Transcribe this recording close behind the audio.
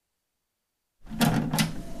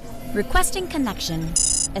Requesting connection.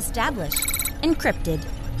 Established. Encrypted.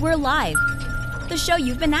 We're live. The show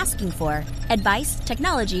you've been asking for. Advice,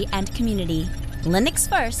 technology, and community. Linux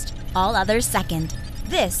first, all others second.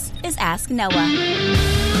 This is Ask Noah.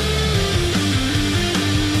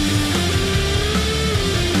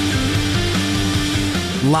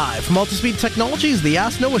 Live from Altispeed Technologies, the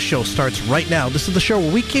Ask Noah show starts right now. This is the show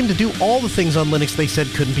where we came to do all the things on Linux they said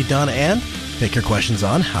couldn't be done and take your questions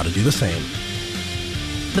on how to do the same.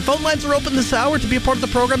 The phone lines are open this hour. To be a part of the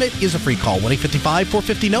program, it is a free call,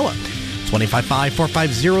 1-855-450-NOAH. It's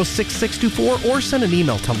 1-855-450-6624, or send an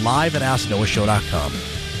email to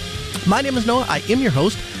live@asknoahshow.com. My name is Noah. I am your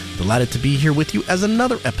host. Delighted to be here with you as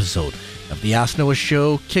another episode of the Ask Noah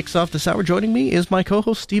show kicks off this hour. Joining me is my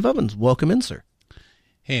co-host, Steve Ovens. Welcome in, sir.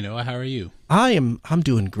 Hey, Noah, how are you? I'm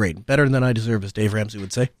doing great. Better than I deserve, as Dave Ramsey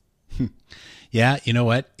would say. Yeah, you know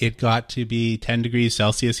what? It got to be 10 degrees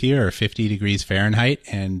Celsius here, or 50 degrees Fahrenheit,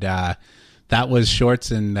 and that was shorts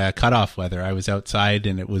and cutoff weather. I was outside,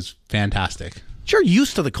 and it was fantastic. You're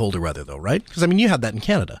used to the colder weather, though, right? Because, I mean, you had that in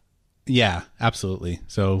Canada. Yeah, absolutely.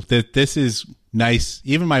 So this is nice.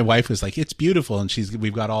 Even my wife was like, it's beautiful, and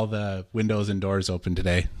we've got all the windows and doors open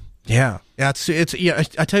today. Yeah, it's I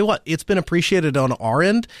tell you what, it's been appreciated on our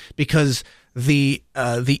end because the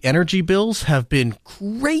energy bills have been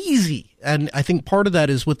crazy, and I think part of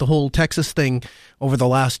that is with the whole Texas thing over the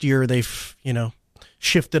last year. They've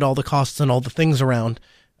shifted all the costs and all the things around,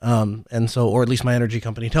 and so, or at least my energy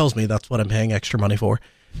company tells me that's what I'm paying extra money for.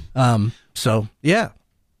 So yeah,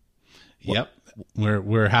 yep,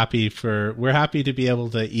 we're happy to be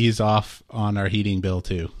able to ease off on our heating bill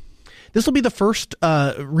too. This will be the first,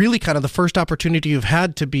 really kind of the first opportunity you've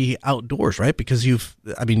had to be outdoors, right? Because you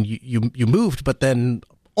moved, but then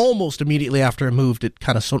almost immediately after it moved, it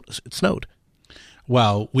kind of it snowed.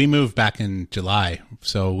 Well, we moved back in July,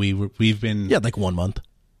 so we've been like 1 month.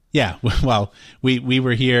 Yeah, well, we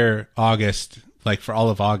were here August, like for all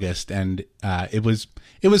of August, and it was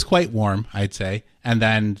quite warm, I'd say, and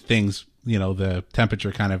then things, the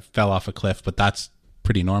temperature kind of fell off a cliff, but that's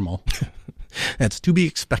pretty normal. That's to be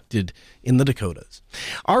expected in the Dakotas.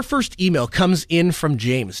 Our first email comes in from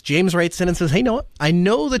James. James writes in and says, "Hey, Noah, I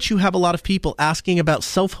know that you have a lot of people asking about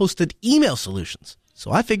self-hosted email solutions,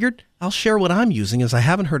 so I figured I'll share what I'm using as I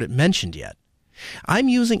haven't heard it mentioned yet. I'm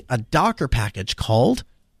using a Docker package called,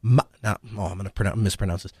 I'm going to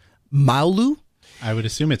mispronounce this, Mailou. I would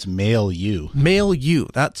assume it's Mailou.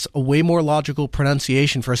 Mailou. That's a way more logical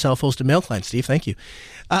pronunciation for a self-hosted mail client, Steve. Thank you.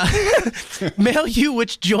 Mailou,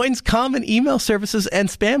 which joins common email services and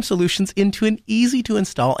spam solutions into an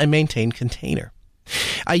easy-to-install and maintain container.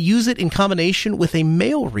 I use it in combination with a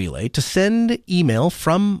mail relay to send email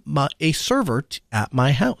from a server at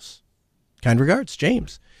my house. Kind regards,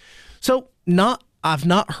 James." So, I've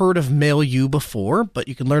not heard of Mailou before, but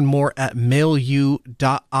you can learn more at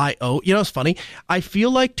mailou.io. It's funny. I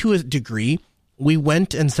feel like to a degree, we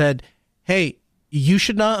went and said, hey, you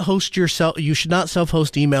should not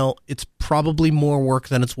self-host email. It's probably more work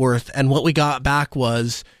than it's worth. And what we got back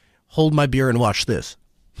was, hold my beer and watch this.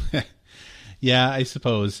 Yeah, I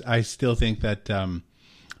suppose. I still think that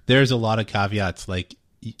there's a lot of caveats.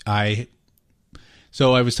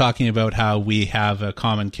 So I was talking about how we have a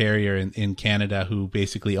common carrier in Canada who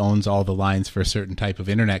basically owns all the lines for a certain type of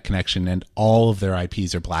internet connection, and all of their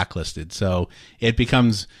IPs are blacklisted. So it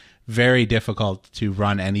becomes very difficult to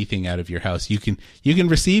run anything out of your house. You can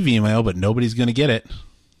receive email, but nobody's going to get it.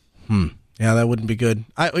 Yeah, that wouldn't be good.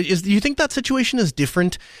 Do you think that situation is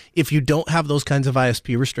different if you don't have those kinds of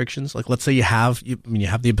ISP restrictions? Like, let's say you have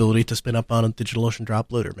the ability to spin up on a DigitalOcean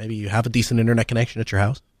Droplet, or maybe you have a decent internet connection at your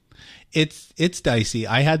house. It's dicey.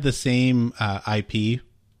 I had the same IP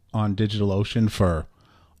on DigitalOcean for,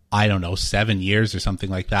 7 years or something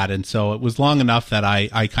like that. And so it was long enough that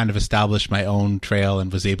I kind of established my own trail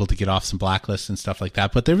and was able to get off some blacklists and stuff like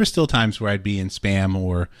that. But there were still times where I'd be in spam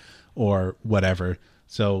or whatever.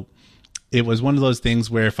 So it was one of those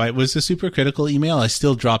things where if it was a super critical email, I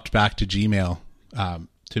still dropped back to Gmail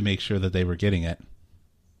to make sure that they were getting it.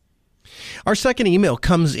 Our second email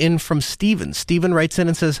comes in from Steven. Steven writes in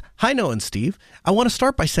and says, "Hi, Noah and Steve. I want to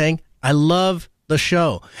start by saying I love the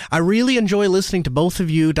show. I really enjoy listening to both of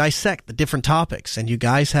you dissect the different topics, and you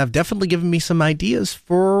guys have definitely given me some ideas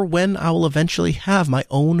for when I will eventually have my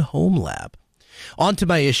own home lab. On to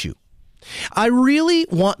my issue. I really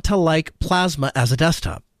want to like Plasma as a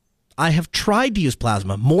desktop. I have tried to use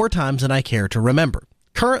Plasma more times than I care to remember.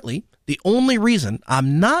 Currently, the only reason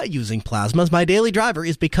I'm not using Plasma as my daily driver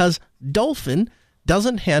is because Dolphin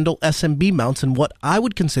doesn't handle SMB mounts in what I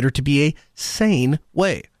would consider to be a sane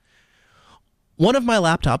way. One of my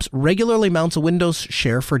laptops regularly mounts a Windows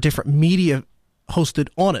share for different media hosted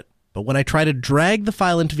on it. But when I try to drag the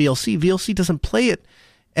file into VLC, VLC doesn't play it,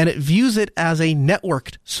 and it views it as a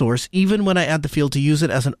networked source, even when I add the field to use it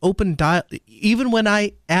as an even when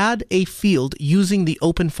I add a field using the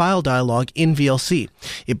open file dialog in VLC.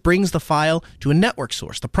 It brings the file to a network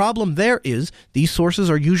source. The problem there is these sources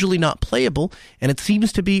are usually not playable, and it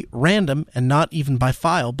seems to be random, and not even by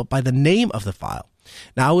file, but by the name of the file.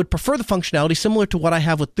 Now, I would prefer the functionality similar to what I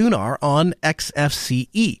have with Thunar on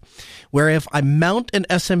XFCE, where if I mount an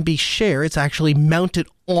SMB share, it's actually mounted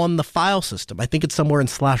on the file system. I think it's somewhere in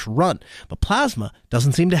 /run, but Plasma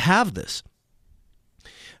doesn't seem to have this.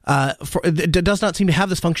 It does not seem to have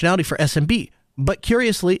this functionality for SMB, but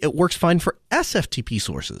curiously, it works fine for SFTP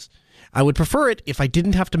sources. I would prefer it if I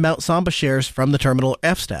didn't have to mount Samba shares from the terminal or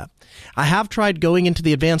fstab. I have tried going into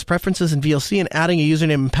the advanced preferences in VLC and adding a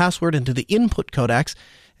username and password into the input codecs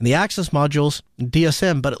and the access modules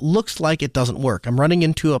DSM, but it looks like it doesn't work. I'm running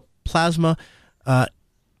into a Plasma. I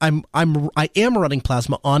am running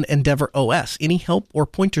Plasma on Endeavour OS. Any help or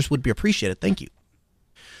pointers would be appreciated. Thank you.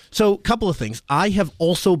 So, a couple of things. I have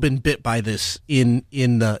also been bit by this in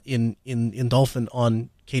Dolphin on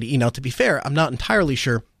KDE. Now, to be fair, I'm not entirely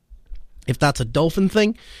sure if that's a Dolphin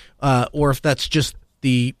thing, or if that's just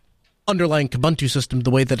the underlying Kubuntu system,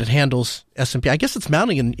 the way that it handles SMP. I guess it's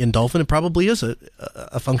mounting in Dolphin. It probably is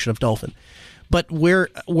a function of Dolphin. But where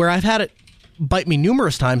I've had it bite me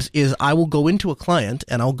numerous times is I will go into a client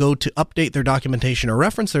and I'll go to update their documentation or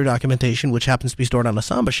reference their documentation, which happens to be stored on a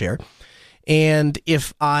Samba share. And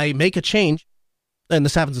if I make a change, and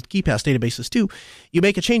this happens with KeePass databases too, you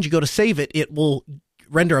make a change, you go to save it, it will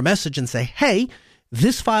render a message and say, hey,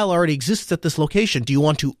 this file already exists at this location. Do you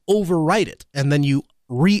want to overwrite it? And then you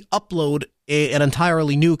re-upload an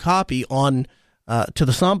entirely new copy on to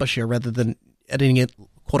the Samba share rather than editing it,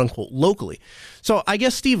 quote unquote, locally. So I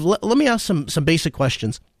guess, Steve, let me ask some basic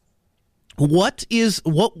questions. What is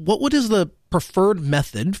the preferred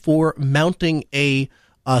method for mounting a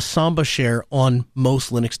Samba share on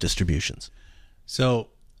most Linux distributions? So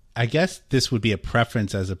I guess this would be a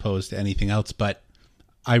preference as opposed to anything else, but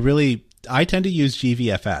I tend to use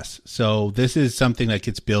GVFS. So this is something that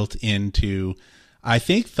gets built into, I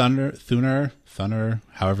think Thunar,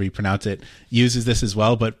 however you pronounce it, uses this as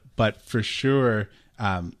well, but for sure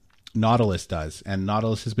Nautilus does, and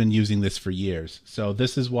Nautilus has been using this for years. So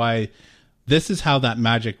this is how that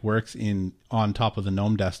magic works on top of the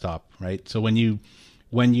GNOME desktop, right? So when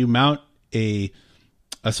you mount a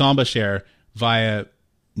Samba share via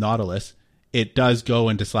Nautilus, it does go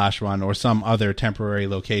into /run or some other temporary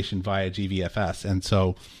location via GVFS. And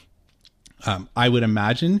so I would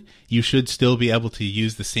imagine you should still be able to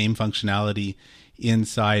use the same functionality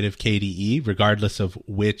inside of KDE, regardless of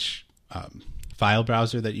which file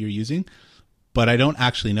browser that you're using. But I don't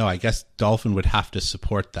actually know. I guess Dolphin would have to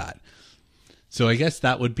support that. So I guess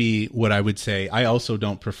that would be what I would say. I also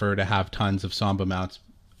don't prefer to have tons of Samba mounts.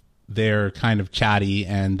 They're kind of chatty,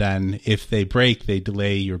 and then if they break, they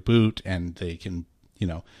delay your boot, and they can,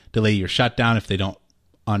 delay your shutdown if they don't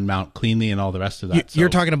unmount cleanly and all the rest of that. You're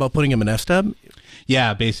talking about putting them in fstab?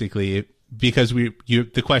 Yeah, basically, because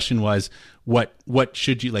the question was, what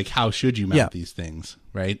should you, how should you mount these things,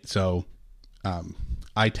 right? So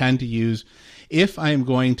I tend to use, if I am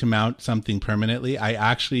going to mount something permanently, I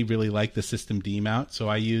actually really like the systemd mount. So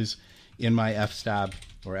I use in my fstab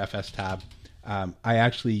or FS tab, I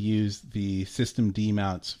actually use the systemd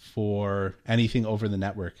mounts for anything over the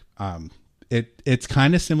network. It's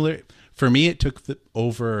kind of similar. For me, it took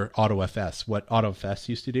over AutoFS, what AutoFS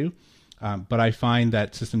used to do. But I find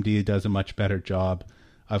that systemd does a much better job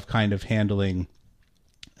of kind of handling,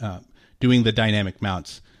 doing the dynamic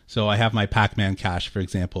mounts. So I have my Pacman cache, for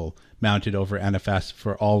example, mounted over NFS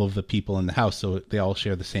for all of the people in the house, so they all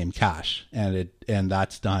share the same cache, and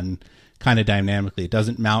that's done kind of dynamically. It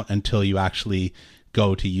doesn't mount until you actually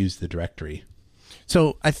go to use the directory.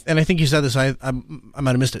 So, I think you said this, I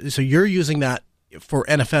might have missed it. So you're using that for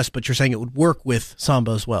NFS, but you're saying it would work with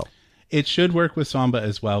Samba as well. It should work with Samba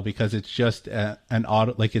as well, because it's just an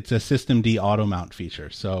auto, it's a systemd auto mount feature.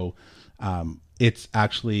 So it's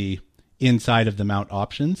actually inside of the mount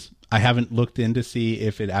options. I haven't looked in to see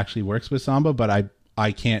if it actually works with Samba, but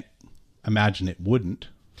I can't imagine it wouldn't.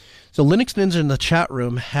 So Linux Ninja in the chat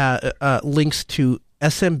room links to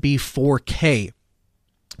SMB4K.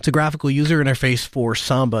 It's a graphical user interface for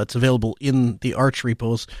Samba. It's available in the Arch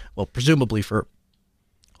repos, well, presumably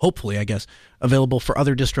hopefully, I guess, available for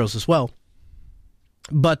other distros as well.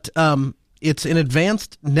 But it's an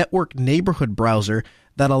advanced network neighborhood browser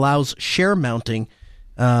that allows share mounting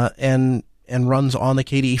and runs on the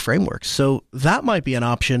KDE framework. So that might be an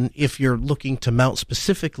option if you're looking to mount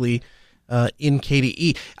specifically in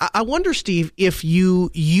KDE. I wonder, Steve, if you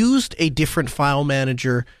used a different file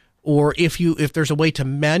manager, or if there's a way to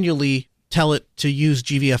manually tell it to use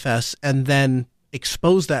GVFS and then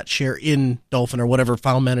expose that share in Dolphin or whatever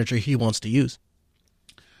file manager he wants to use.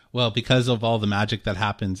 Well, because of all the magic that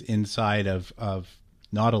happens inside of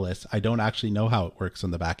Nautilus, I don't actually know how it works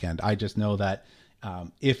on the back end. I just know that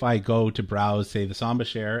if I go to browse, say, the Samba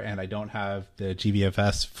share, and I don't have the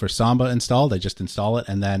GVFS for Samba installed, I just install it,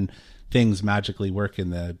 and then things magically work in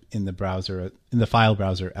the browser, in the file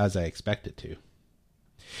browser, as I expect it to.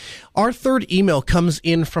 Our third email comes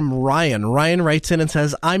in from Ryan. Ryan writes in and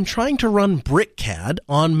says, I'm trying to run BrickCAD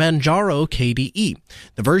on Manjaro KDE.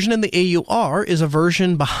 The version in the AUR is a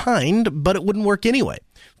version behind, but it wouldn't work anyway.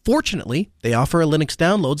 Fortunately, they offer Linux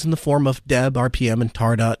downloads in the form of deb, RPM, and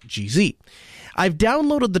tar.gz. I've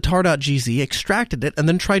downloaded the tar.gz, extracted it, and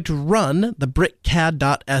then tried to run the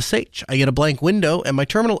brickcad.sh. I get a blank window, and my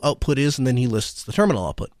terminal output is, and then he lists the terminal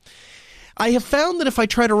output. I have found that if I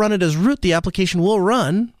try to run it as root, the application will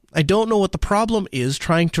run. I don't know what the problem is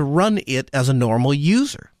trying to run it as a normal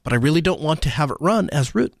user, but I really don't want to have it run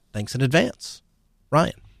as root. Thanks in advance.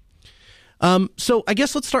 Ryan. So I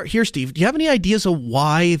guess let's start here, Steve. Do you have any ideas of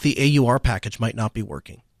why the AUR package might not be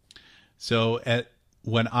working? So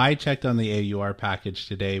when I checked on the AUR package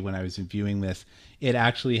today, when I was viewing this, it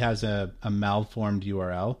actually has a malformed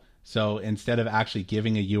URL. So instead of actually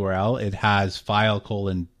giving a URL, it has file://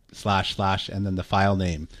 and then the file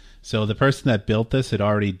name. So the person that built this had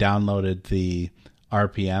already downloaded the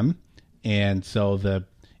RPM. And so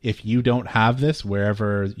if you don't have this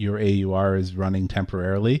wherever your AUR is running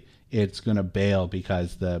temporarily, it's going to bail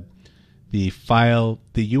because the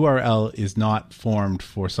URL is not formed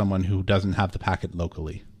for someone who doesn't have the packet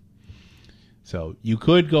locally. So you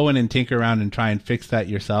could go in and tinker around and try and fix that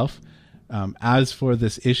yourself. As for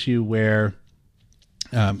this issue where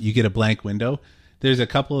you get a blank window, there's a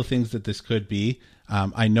couple of things that this could be.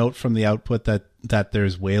 I note from the output that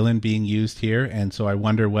there's Wayland being used here, and so I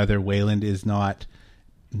wonder whether Wayland is not...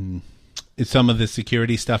 some of the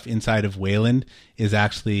security stuff inside of Wayland is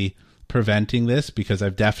actually preventing this, because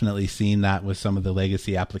I've definitely seen that with some of the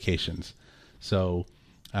legacy applications. So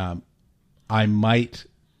I might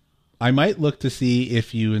look to see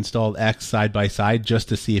if you installed X side by side just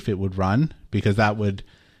to see if it would run, because that would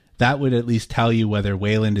at least tell you whether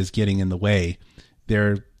Wayland is getting in the way.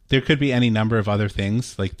 There could be any number of other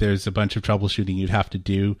things. Like there's a bunch of troubleshooting you'd have to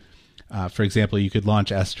do. For example, you could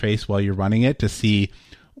launch strace while you're running it to see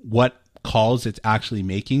what calls it's actually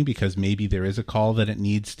making, because maybe there is a call that it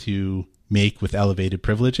needs to make with elevated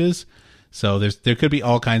privileges. So there could be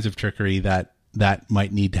all kinds of trickery that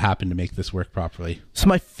might need to happen to make this work properly. It's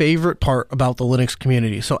my favorite part about the Linux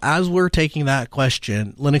community. So as we're taking that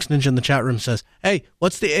question, Linux Ninja in the chat room says, hey,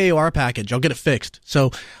 what's the AUR package? I'll get it fixed.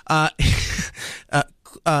 So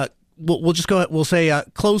we'll just go ahead. We'll say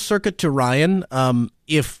closed circuit to Ryan.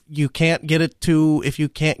 If you can't get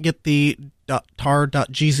the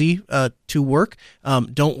tar.gz to work,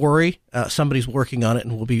 don't worry. Somebody's working on it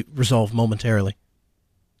and will be resolved momentarily.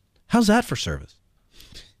 How's that for service?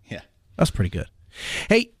 Yeah. That's pretty good.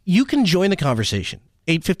 Hey, you can join the conversation.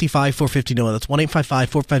 855-450-NOAH. That's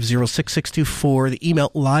 1-855-450-6624. The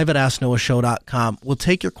email live@asknoahshow.com. We'll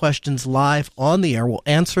take your questions live on the air. We'll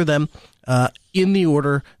answer them in the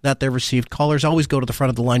order that they're received. Callers always go to the front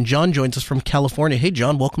of the line. John joins us from California. Hey,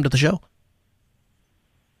 John, welcome to the show.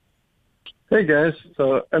 Hey, guys.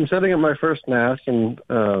 So I'm setting up my first NAS, and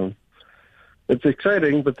it's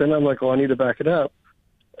exciting, but then I'm like, well, I need to back it up.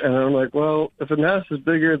 And I'm like, well, if a NAS is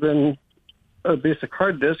bigger than a basic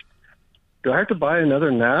hard disk, do I have to buy another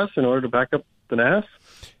NAS in order to back up the NAS,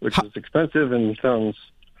 which is expensive and sounds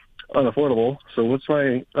unaffordable? So what's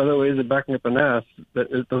my other ways of backing up a NAS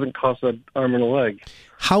that it doesn't cost an arm and a leg?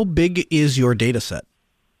 How big is your data set?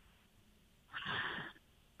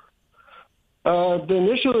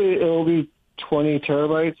 Initially, it will be 20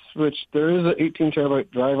 terabytes, which there is an 18 terabyte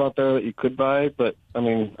drive out there that you could buy. But, I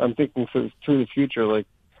mean, I'm thinking through the future, like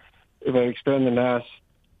if I expand the NAS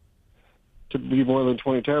to be more than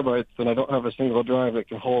 20 terabytes, then I don't have a single drive that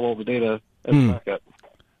can hold all the data and backup.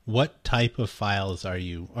 What type of files are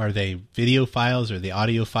they video files? Are they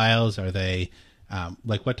audio files? Are they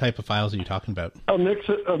what type of files are you talking about? A mix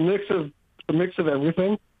of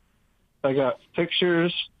everything. I got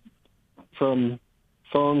pictures from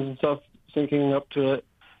phones and stuff syncing up to it.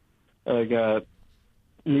 I got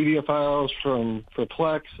media files for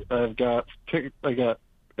Plex. I got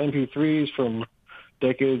MP3s from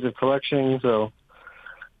decades of collection. So,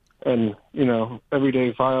 and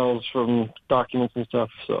everyday files from documents and stuff.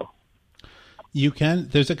 So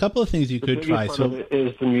there's a couple of things you could try. So it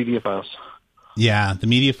is the media files. Yeah, the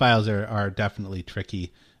media files are definitely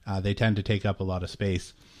tricky. They tend to take up a lot of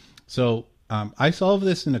space. So I solve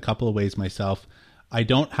this in a couple of ways myself. I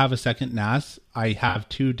don't have a second NAS. I have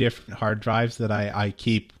 2 different hard drives that I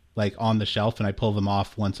keep like on the shelf, and I pull them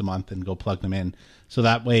off once a month and go plug them in. So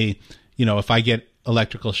that way, if I get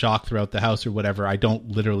electrical shock throughout the house or whatever, I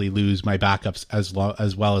don't literally lose my backups as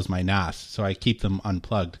well as my NAS. So I keep them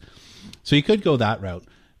unplugged. So you could go that route.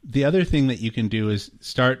 The other thing that you can do is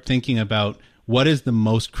start thinking about what is the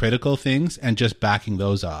most critical things and just backing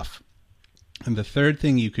those off. And the third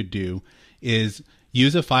thing you could do is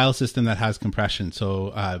use a file system that has compression.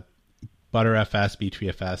 So Btrfs,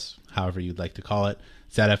 Btrfs, however you'd like to call it,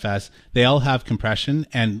 ZFS, they all have compression.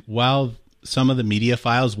 And while some of the media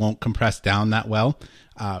files won't compress down that well,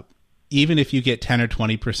 even if you get 10 or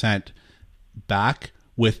 20% back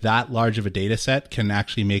with that large of a data set, can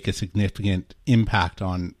actually make a significant impact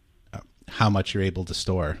on how much you're able to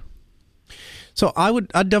store. So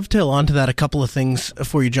I'd dovetail onto that a couple of things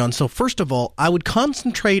for you, John. So first of all, I would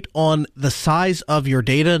concentrate on the size of your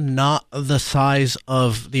data, not the size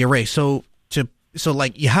of the array. So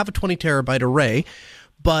like you have a 20 terabyte array,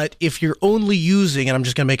 but if you're only using, and I'm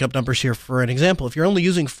just going to make up numbers here for an example, if you're only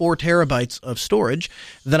using 4 terabytes of storage,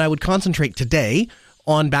 then I would concentrate today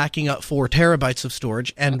on backing up 4 terabytes of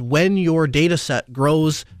storage. And when your data set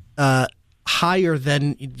grows higher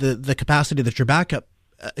than the capacity that your backup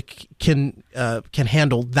can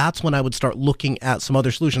handle, that's when I would start looking at some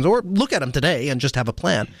other solutions, or look at them today and just have a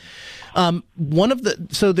plan.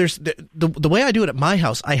 There's the way I do it at my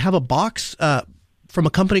house. I have a box from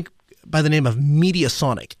a company by the name of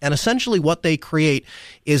Mediasonic, and essentially what they create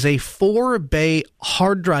is a 4-bay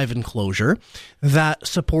hard drive enclosure that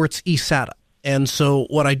supports eSATA. And so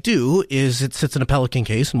what I do is it sits in a Pelican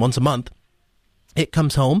case, and once a month it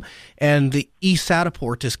comes home and the eSATA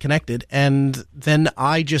port is connected, and then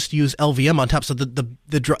I just use LVM on top. So the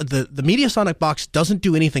Mediasonic box doesn't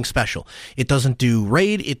do anything special. It doesn't do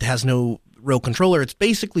RAID. It has no row controller. It's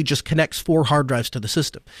basically just connects 4 hard drives to the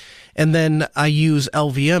system. And then I use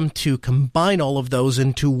LVM to combine all of those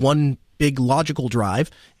into one big logical drive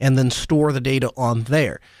and then store the data on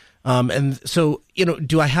there. And so,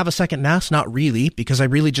 do I have a second NAS? Not really, because I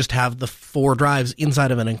really just have the 4 drives inside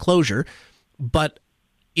of an enclosure. But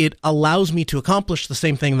it allows me to accomplish the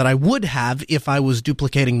same thing that I would have if I was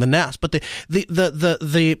duplicating the NAS. But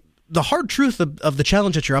the hard truth of the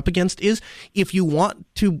challenge that you're up against is, if you want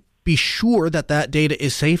to be sure that data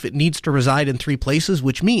is safe, it needs to reside in 3 places,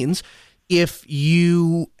 which means if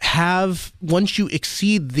you have, once you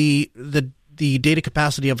exceed the data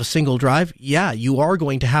capacity of a single drive, you are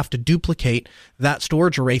going to have to duplicate that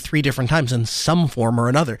storage array 3 different times in some form or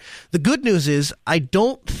another. The good news is I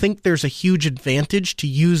don't think there's a huge advantage to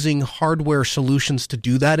using hardware solutions to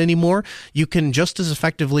do that anymore. You can just as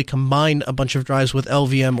effectively combine a bunch of drives with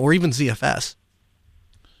LVM or even ZFS.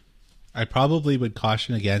 I probably would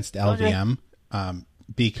caution against LVM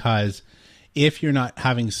because if you're not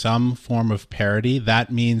having some form of parity,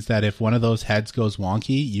 that means that if one of those heads goes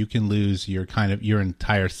wonky, you can lose your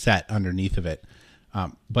entire set underneath of it.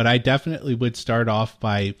 But I definitely would start off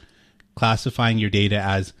by classifying your data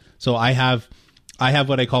as, so I have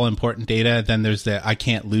what I call important data. Then there's the I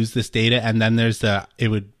can't lose this data, and then there's the it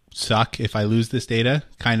would suck if I lose this data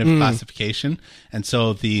kind of classification. And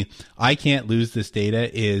so the I can't lose this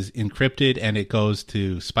data is encrypted, and it goes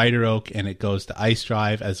to SpiderOak, and it goes to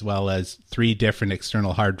IceDrive, as well as 3 different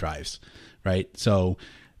external hard drives, right? So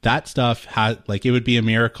that stuff it would be a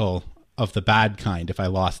miracle of the bad kind if I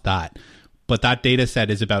lost that. But that data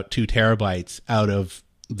set is about 2 terabytes out of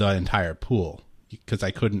the entire pool, because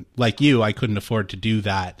I couldn't afford to do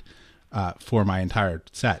that for my entire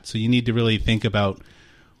set. So you need to really think about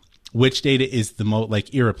which data is the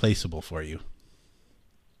most irreplaceable for you.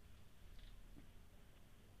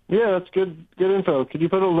 Yeah, that's good info. Could you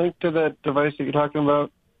put a link to that device that you're talking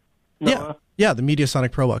about, Noah? Yeah, the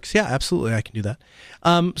Mediasonic ProBox. Yeah, absolutely, I can do that.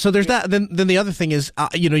 So there's that. Then the other thing is,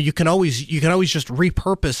 you can always just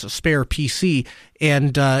repurpose a spare PC,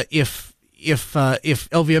 and if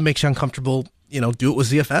LVM makes you uncomfortable, do it with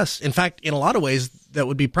ZFS. In fact, in a lot of ways, that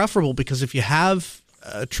would be preferable, because if you have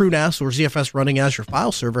TrueNAS or ZFS running as your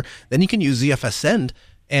file server, then you can use ZFS send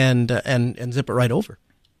and zip it right over.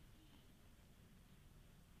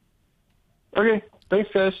 Okay, thanks,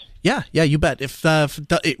 guys. Yeah, you bet. If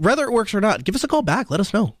whether it works or not, give us a call back. Let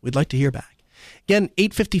us know. We'd like to hear back. Again,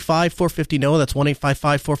 855-450-NOAH. That's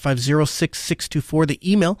 1-855-450-6624.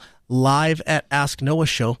 The email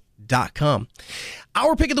live@asknoahshow.com.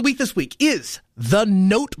 Our pick of the week this week is the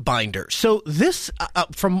Note Binder. So this,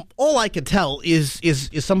 from all I can tell, is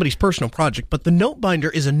somebody's personal project, but the Note Binder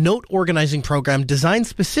is a note organizing program designed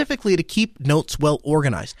specifically to keep notes well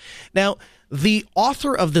organized. Now, the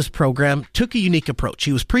author of this program took a unique approach.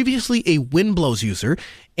 He was previously a Winblows user,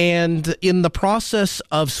 and in the process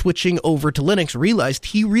of switching over to Linux, realized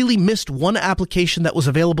he really missed one application that was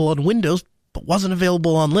available on Windows but wasn't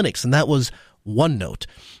available on Linux, and that was OneNote.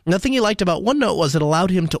 And the thing he liked about OneNote was it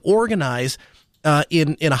allowed him to organize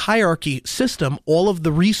in a hierarchy system all of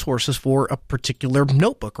the resources for a particular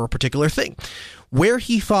notebook or a particular thing. Where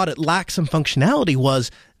he thought it lacked some functionality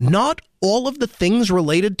was not all of the things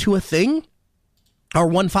related to a thing are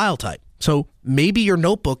one file type. So maybe your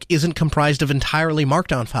notebook isn't comprised of entirely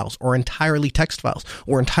markdown files or entirely text files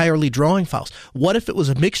or entirely drawing files. What if it was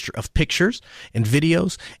a mixture of pictures and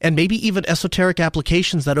videos and maybe even esoteric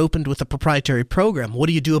applications that opened with a proprietary program? What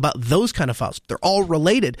do you do about those kind of files? They're all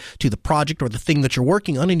related to the project or the thing that you're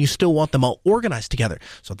working on, and you still want them all organized together.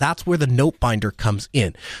 So that's where the Note Binder comes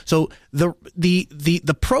in. So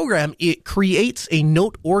the program, it creates a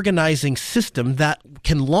note organizing system that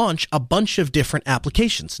can launch a bunch of different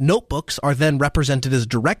applications. Notebooks are then represented as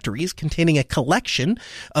directories containing a collection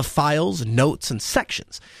of files, notes, and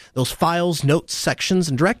sections. Those files, notes, sections,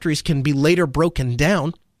 and directories can be later broken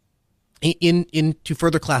down into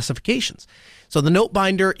further classifications. So the Note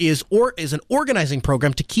Binder is an organizing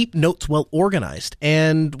program to keep notes well organized.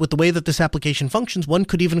 And with the way that this application functions, one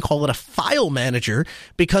could even call it a file manager,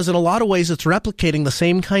 because in a lot of ways it's replicating the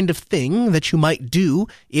same kind of thing that you might do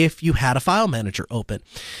if you had a file manager open.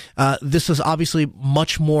 This is obviously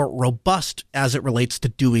much more robust as it relates to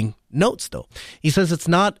doing notes, though. He says it's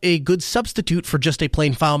not a good substitute for just a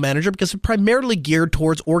plain file manager because it's primarily geared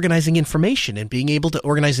towards organizing information and being able to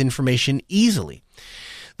organize information easily.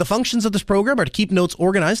 The functions of this program are to keep notes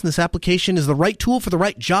organized, and this application is the right tool for the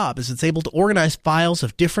right job, as it's able to organize files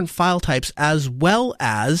of different file types, as well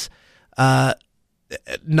as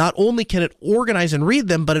not only can it organize and read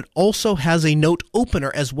them, but it also has a note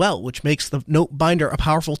opener as well, which makes the Note Binder a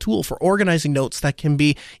powerful tool for organizing notes that can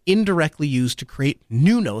be indirectly used to create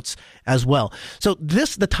new notes as well. So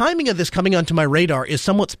the timing of this coming onto my radar is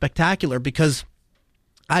somewhat spectacular because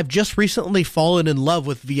I've just recently fallen in love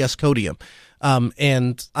with VS Codium.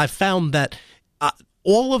 And I found that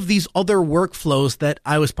all of these other workflows that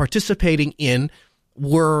I was participating in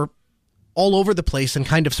were all over the place and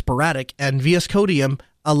kind of sporadic, and VS Codium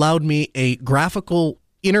allowed me a graphical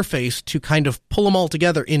interface to kind of pull them all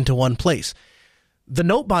together into one place. The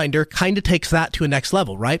Note Binder kind of takes that to a next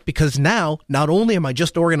level, right? Because now, not only am I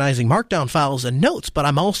just organizing markdown files and notes, but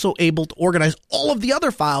I'm also able to organize all of the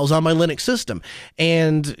other files on my Linux system.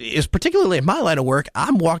 And is particularly in my line of work,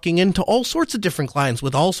 I'm walking into all sorts of different clients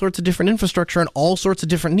with all sorts of different infrastructure and all sorts of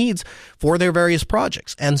different needs for their various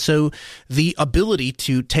projects. And so the ability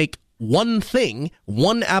to take one thing,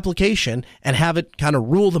 one application, and have it kind of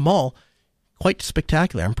rule them all, quite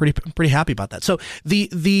spectacular. I'm pretty happy about that. So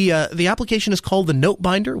the application is called the Note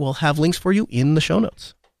Binder. We'll have links for you in the show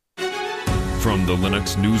notes. From the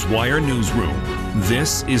Linux Newswire newsroom,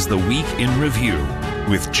 this is the Week in Review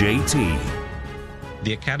with JT.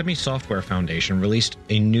 The Academy Software Foundation released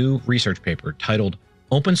a new research paper titled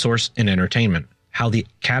Open Source in Entertainment: How the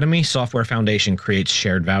Academy Software Foundation Creates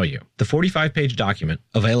Shared Value. The 45-page document,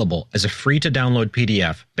 available as a free-to-download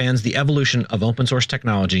PDF, spans the evolution of open source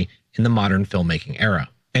technology in the modern filmmaking era,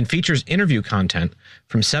 and features interview content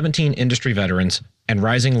from 17 industry veterans and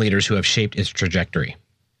rising leaders who have shaped its trajectory.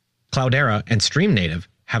 Cloudera and StreamNative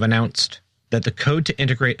have announced that the code to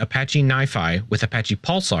integrate Apache NiFi with Apache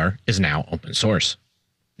Pulsar is now open source.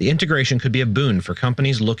 The integration could be a boon for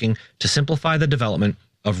companies looking to simplify the development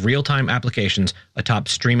of real-time applications atop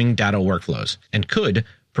streaming data workflows, and could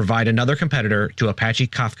provide another competitor to Apache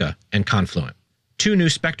Kafka and Confluent. 2 new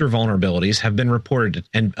Spectre vulnerabilities have been reported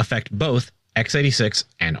and affect both x86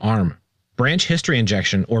 and ARM. Branch History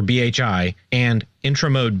Injection, or BHI, and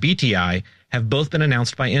Intramode BTI have both been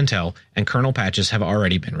announced by Intel, and kernel patches have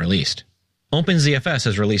already been released. OpenZFS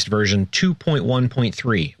has released version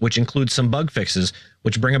 2.1.3, which includes some bug fixes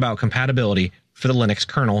which bring about compatibility for the Linux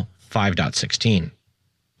kernel 5.16.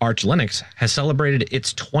 Arch Linux has celebrated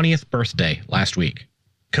its 20th birthday last week.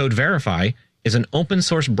 Code Verify is an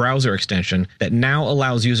open-source browser extension that now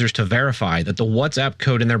allows users to verify that the WhatsApp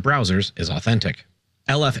code in their browsers is authentic.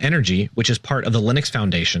 LF Energy, which is part of the Linux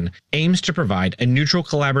Foundation, aims to provide a neutral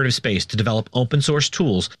collaborative space to develop open-source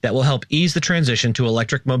tools that will help ease the transition to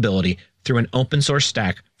electric mobility through an open-source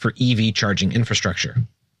stack for EV charging infrastructure.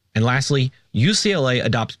 And lastly, UCLA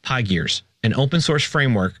adopts PyGears, an open-source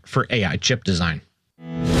framework for AI chip design.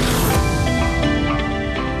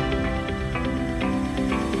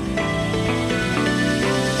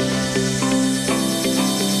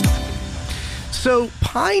 So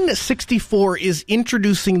Pine 64 is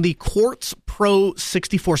introducing the Quartz Pro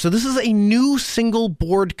 64. So this is a new single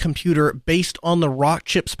board computer based on the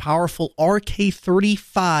Rockchip's powerful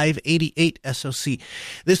RK3588 SoC.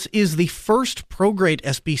 This is the first pro-grade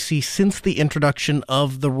SBC since the introduction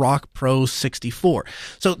of the Rock Pro 64.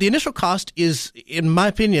 So the initial cost is, in my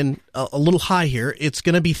opinion, a little high here. It's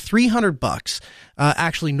going to be $300,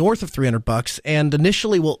 actually north of $300, and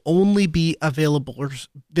initially will only be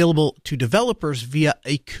available to developers via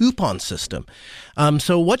a coupon system.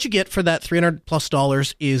 So what you get for that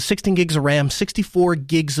 $300+ is 16 gigs of RAM, 64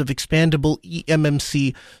 gigs of expandable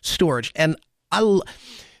eMMC storage. And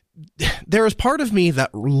there is part of me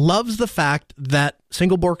that loves the fact that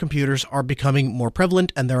single board computers are becoming more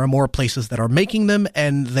prevalent, and there are more places that are making them,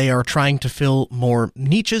 and they are trying to fill more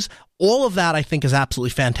niches. All of that I think is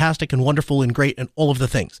absolutely fantastic and wonderful and great and all of the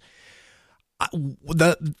things.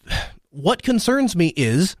 What concerns me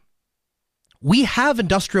is we have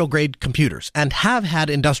industrial grade computers and have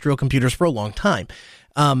had industrial computers for a long time.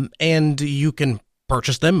 And you can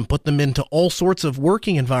purchase them and put them into all sorts of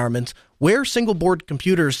working environments. Where single board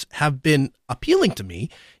computers have been appealing to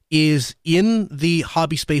me is in the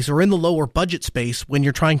hobby space or in the lower budget space, when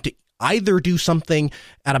you're trying to either do something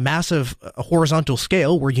at a massive horizontal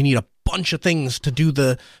scale where you need a bunch of things to do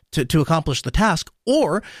to accomplish the task,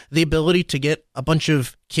 or the ability to get a bunch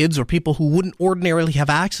of kids or people who wouldn't ordinarily have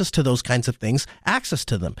access to those kinds of things, access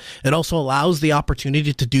to them. It also allows the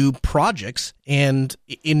opportunity to do projects and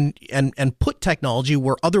put technology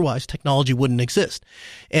where otherwise technology wouldn't exist.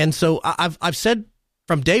 And so I've said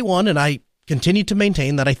from day one, and I continue to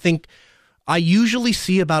maintain, that I think I usually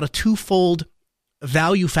see about a twofold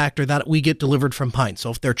value factor that we get delivered from Pine.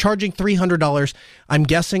 So if they're charging $300, I'm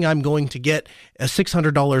guessing I'm going to get a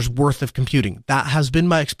 $600 worth of computing. That has been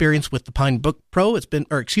my experience with the Pinebook Pro. The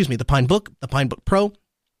Pinebook, the Pinebook Pro,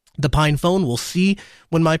 the Pine Phone. We'll see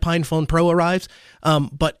when my Pine Phone Pro arrives.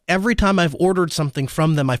 But every time I've ordered something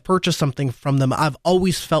from them, I've purchased something from them, I've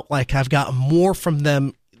always felt like I've got more from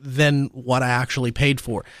them than what I actually paid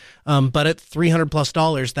for. But at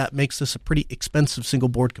 $300+, that makes this a pretty expensive single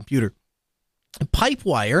board computer.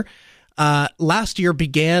 Pipewire last year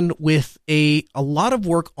began with a lot of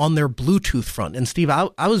work on their Bluetooth front. And Steve, I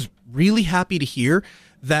was really happy to hear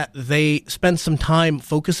that they spent some time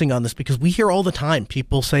focusing on this, because we hear all the time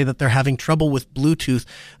people say that they're having trouble with Bluetooth,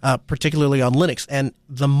 particularly on Linux. And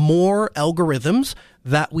the more algorithms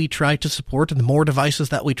that we try to support and the more devices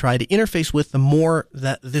that we try to interface with, the more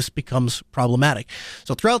that this becomes problematic.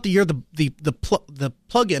 So throughout the year, the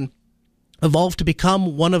plugin evolved to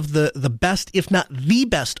become one of the best, if not the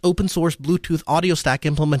best, open source Bluetooth audio stack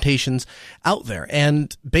implementations out there.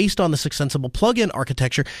 And based on this extensible plugin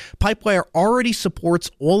architecture, Pipewire already supports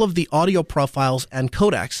all of the audio profiles and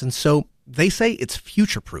codecs. And so they say it's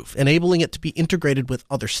future-proof, enabling it to be integrated with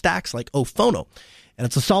other stacks like Ophono. And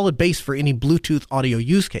it's a solid base for any Bluetooth audio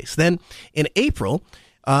use case. Then in April,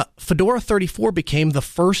 Fedora 34 became the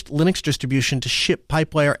first Linux distribution to ship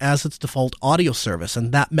Pipewire as its default audio service,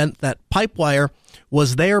 and that meant that Pipewire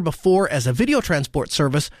was there before as a video transport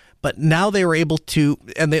service, but now they were able to,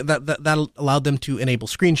 and that allowed them to enable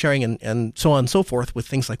screen sharing and so on and so forth with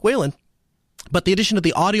things like Wayland. But the addition of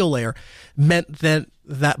the audio layer meant that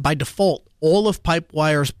by default, all of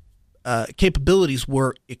Pipewire's capabilities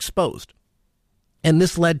were exposed. And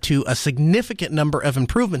this led to a significant number of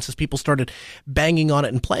improvements as people started banging on it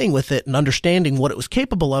and playing with it and understanding what it was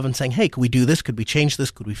capable of and saying, hey, could we do this? Could we change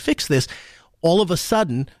this? Could we fix this? All of a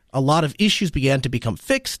sudden, a lot of issues began to become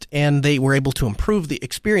fixed, and they were able to improve the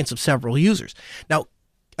experience of several users. Now,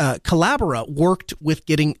 Collabora worked with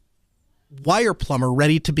getting Wireplumber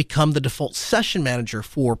ready to become the default session manager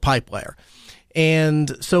for Pipewire.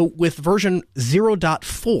 And so with version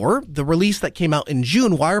 0.4, the release that came out in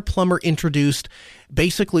June, Wireplumber introduced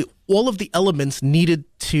basically all of the elements needed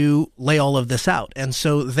to lay all of this out. And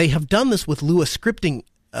so they have done this with Lua scripting,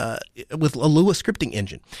 with a Lua scripting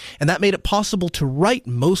engine. And that made it possible to write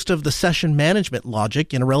most of the session management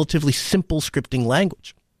logic in a relatively simple scripting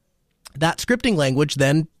language. That scripting language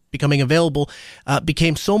then becoming available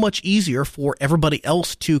became so much easier for everybody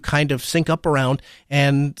else to kind of sync up around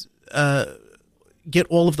and get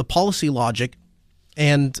all of the policy logic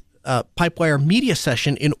and Pipewire media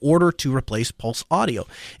session in order to replace Pulse Audio.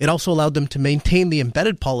 It also allowed them to maintain the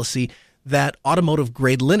embedded policy that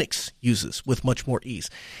automotive-grade Linux uses with much more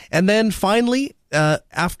ease. And then finally,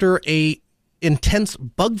 after a intense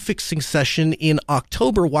bug-fixing session in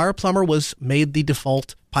October, Wireplumber was made the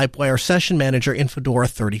default Pipewire session manager in Fedora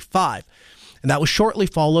 35. And that was shortly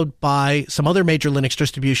followed by some other major Linux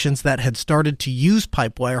distributions that had started to use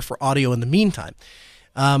Pipewire for audio in the meantime.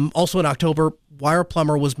 Also in October,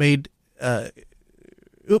 Wireplumber was made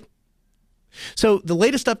So the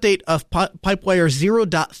latest update of Pipewire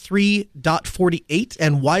 0.3.48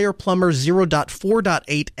 and WirePlumber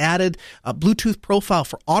 0.4.8 added a Bluetooth profile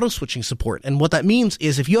for auto switching support. And what that means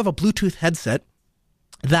is if you have a Bluetooth headset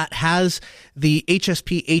that has the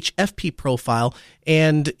HSP HFP profile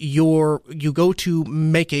and you go to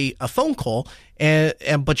make a phone call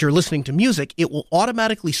but you're listening to music, it will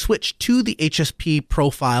automatically switch to the HSP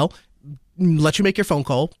profile, let you make your phone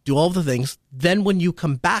call, do all of the things. Then when you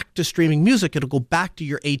come back to streaming music, it'll go back to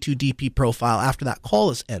your A2DP profile after that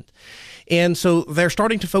call is end. And so they're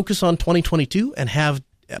starting to focus on 2022 and have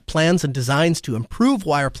plans and designs to improve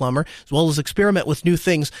WirePlumber as well as experiment with new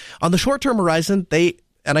things. On the short-term horizon, they,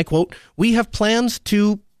 and I quote, "We have plans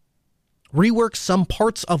to rework some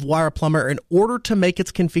parts of WirePlumber in order to make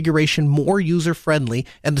its configuration more user-friendly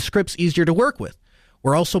and the scripts easier to work with.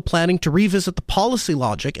 We're also planning to revisit the policy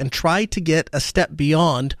logic and try to get a step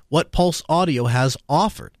beyond what Pulse Audio has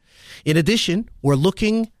offered. In addition, we're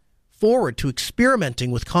looking forward to experimenting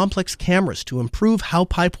with complex cameras to improve how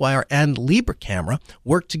Pipewire and Libre Camera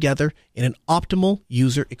work together in an optimal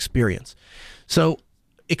user experience." So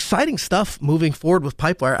exciting stuff moving forward with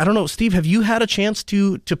Pipewire. I don't know, Steve, have you had a chance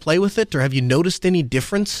to play with it, or have you noticed any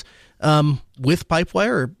difference with Pipewire,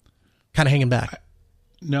 or kind of hanging back?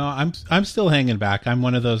 No, I'm still hanging back. I'm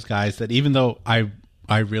one of those guys that even though I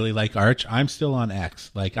really like Arch, I'm still on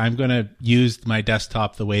X. Like, I'm going to use my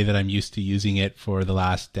desktop the way that I'm used to using it for the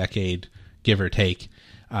last decade, give or take.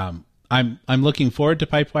 I'm looking forward to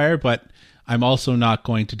Pipewire, but I'm also not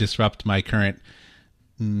going to disrupt my current,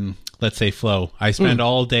 let's say, flow. I spend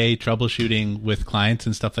all day troubleshooting with clients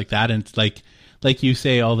and stuff like that, and it's like you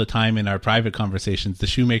say all the time in our private conversations, the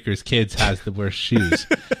shoemaker's kids has the worst shoes.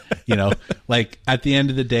 You know, like at the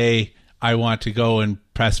end of the day, I want to go and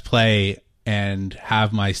press play and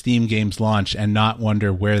have my Steam games launch and not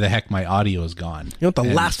wonder where the heck my audio is gone. You know what the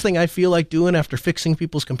last thing I feel like doing after fixing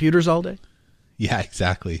people's computers all day? Yeah,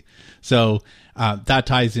 exactly. So that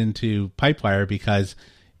ties into Pipewire, because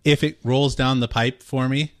if it rolls down the pipe for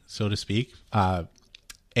me, so to speak,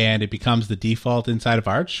 and it becomes the default inside of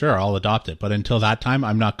Arch, sure, I'll adopt it. But until that time,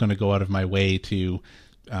 I'm not going to go out of my way to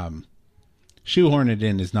shoehorn it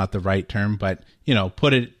in is not the right term, but, you know,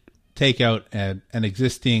 take out an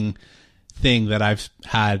existing thing that I've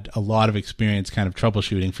had a lot of experience kind of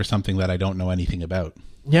troubleshooting for something that I don't know anything about.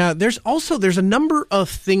 Yeah, there's a number of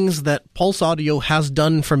things that Pulse Audio has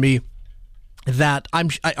done for me that are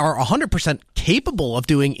 100% capable of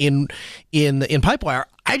doing in Pipewire.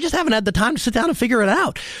 I just haven't had the time to sit down and figure it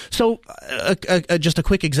out. So just a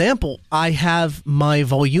quick example, I have my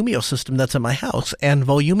Volumio system that's in my house, and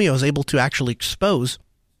Volumio is able to actually expose.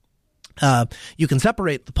 You can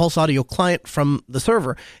separate the Pulse Audio client from the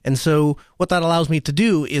server. And so what that allows me to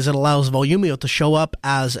do is it allows Volumio to show up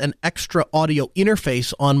as an extra audio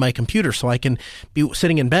interface on my computer. So I can be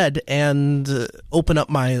sitting in bed and open up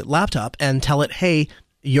my laptop and tell it, hey,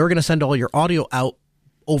 you're going to send all your audio out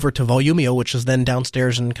over to Volumio, which is then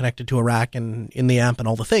downstairs and connected to a rack and in the amp and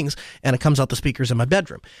all the things. And it comes out the speakers in my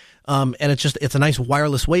bedroom. And it's a nice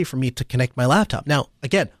wireless way for me to connect my laptop. Now,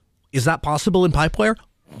 again, is that possible in Pipewire?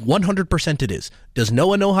 100% it is. Does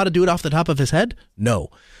Noah know how to do it off the top of his head? No.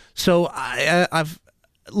 So I've,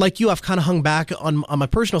 like you, I've kind of hung back on my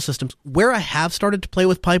personal systems. Where I have started to play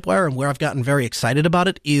with Pipewire and where I've gotten very excited about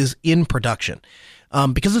it is in production,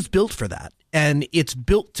 because it's built for that. And it's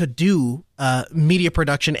built to do media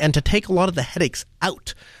production and to take a lot of the headaches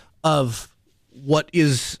out of what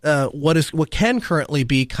can currently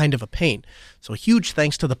be kind of a pain. So a huge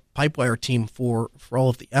thanks to the Pipewire team for all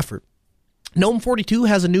of the effort. GNOME 42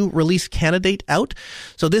 has a new release candidate out.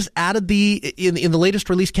 So this added in the latest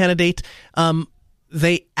release candidate,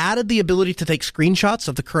 they added the ability to take screenshots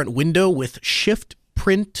of the current window with Shift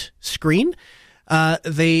Print Screen.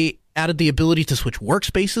 They added the ability to switch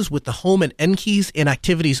workspaces with the Home and N keys in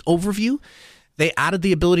Activities Overview. They added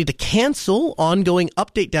the ability to cancel ongoing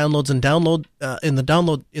update downloads and download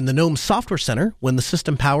in the GNOME Software Center when the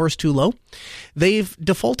system power is too low. They've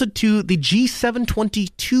defaulted to the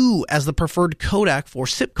G722 as the preferred codec for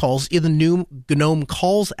SIP calls in the new GNOME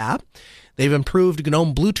Calls app. They've improved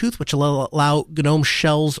GNOME Bluetooth, which will allow GNOME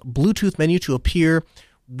Shell's Bluetooth menu to appear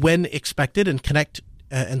when expected and connect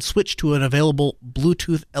and switch to an available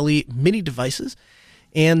Bluetooth LE mini devices.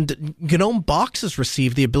 And GNOME Boxes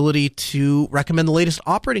received the ability to recommend the latest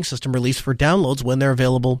operating system release for downloads when they're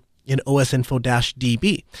available in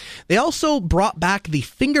OSInfo-DB. They also brought back the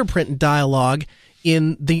fingerprint dialog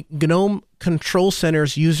in the GNOME Control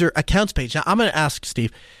Center's user accounts page. Now, I'm going to ask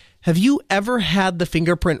Steve, have you ever had the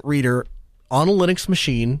fingerprint reader on a Linux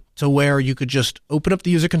machine to where you could just open up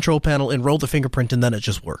the user control panel, enroll the fingerprint, and then it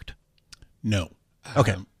just worked? No.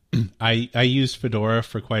 Okay. I used Fedora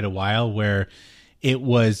for quite a while where it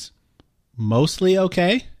was mostly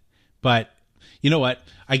okay, but you know what?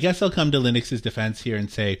 I guess I'll come to Linux's defense here and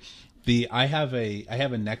say I have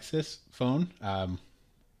a Nexus phone.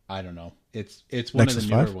 I don't know. It's one Nexus of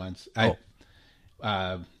the newer 5? ones.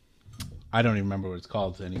 I don't even remember what it's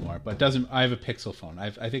called anymore, but I have a Pixel phone.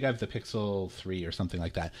 I think I have the Pixel 3 or something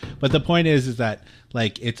like that. But the point is that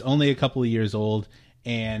like it's only a couple of years old,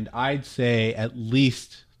 and I'd say at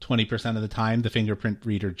least 20% of the time the fingerprint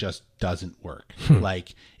reader just doesn't work.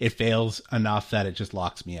 Like it fails enough that it just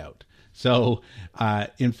locks me out. So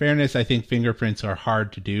in fairness, I think fingerprints are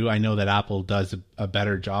hard to do. I know that Apple does a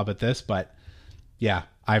better job at this, but yeah,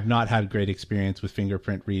 I've not had great experience with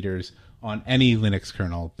fingerprint readers on any Linux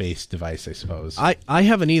kernel based device, I suppose. I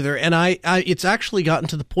haven't either, and I it's actually gotten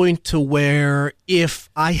to the point to where if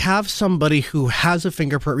I have somebody who has a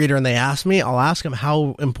fingerprint reader and they ask me, I'll ask them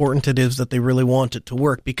how important it is that they really want it to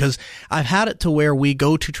work, because I've had it to where we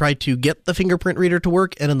go to try to get the fingerprint reader to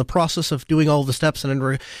work, and in the process of doing all the steps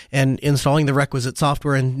and installing the requisite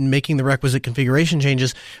software and making the requisite configuration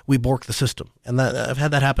changes, we bork the system, and I've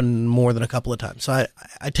had that happen more than a couple of times. So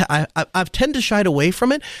I've tend to shy away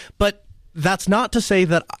from it, but that's not to say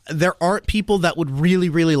that there aren't people that would really,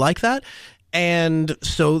 really like that. And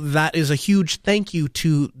so that is a huge thank you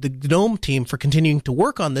to the GNOME team for continuing to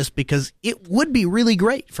work on this, because it would be really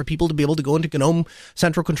great for people to be able to go into GNOME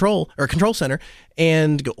Central Control or Control Center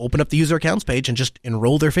and go open up the user accounts page and just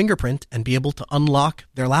enroll their fingerprint and be able to unlock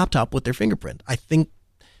their laptop with their fingerprint. I think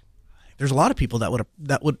there's a lot of people that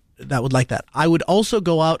would like that. I would also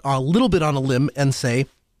go out a little bit on a limb and say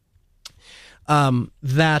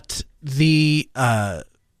that the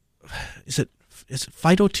is it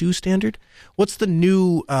FIDO2 standard? What's the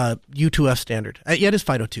new U2F standard? Yeah, it is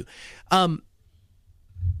FIDO2.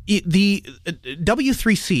 The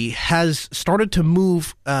W3C has started to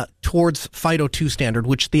move towards FIDO2 standard,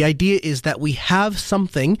 which the idea is that we have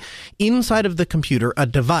something inside of the computer, a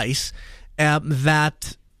device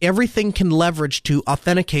that everything can leverage to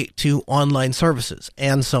authenticate to online services.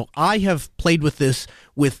 And so I have played with this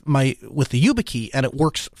with the YubiKey, and it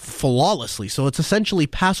works flawlessly. So it's essentially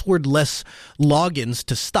passwordless logins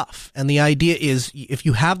to stuff. And the idea is if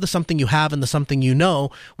you have the something you have and the something you know,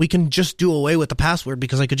 we can just do away with the password,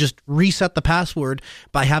 because I could just reset the password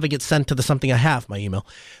by having it sent to the something I have, my email.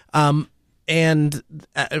 And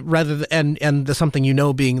the something you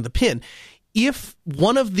know being the PIN. If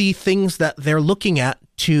one of the things that they're looking at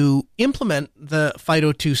to implement the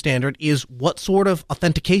FIDO2 standard is what sort of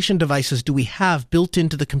authentication devices do we have built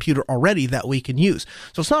into the computer already that we can use?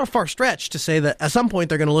 So it's not a far stretch to say that at some point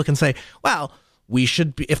they're going to look and say, wow, we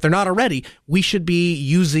should be, if they're not already, we should be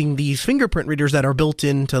using these fingerprint readers that are built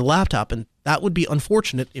into the laptop. And that would be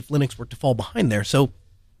unfortunate if Linux were to fall behind there. So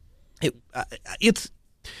it's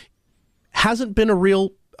hasn't been a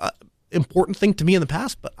real important thing to me in the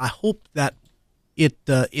past, but I hope that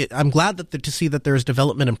I'm glad to see that there's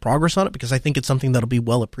development and progress on it, because I think it's something that'll be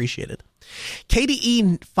well appreciated.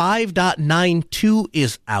 KDE 5.92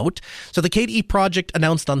 is out. So the KDE project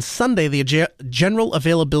announced on Sunday the general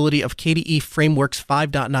availability of KDE Frameworks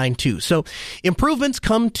 5.92. So improvements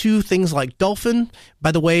come to things like Dolphin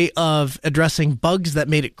by the way of addressing bugs that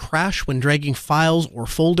made it crash when dragging files or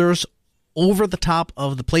folders over the top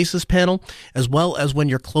of the Places panel, as well as when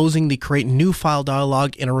you're closing the Create New File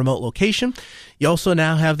dialog in a remote location. You also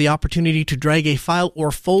now have the opportunity to drag a file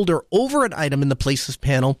or folder over an item in the Places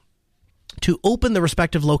panel to open the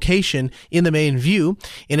respective location in the main view.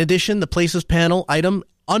 In addition, the Places panel item,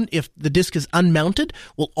 if the disk is unmounted,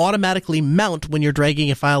 will automatically mount when you're dragging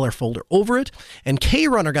a file or folder over it. And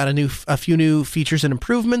KRunner got a few new features and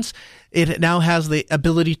improvements. It now has the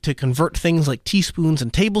ability to convert things like teaspoons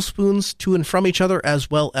and tablespoons to and from each other, as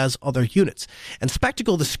well as other units. And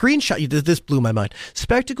Spectacle, the screenshot, this blew my mind.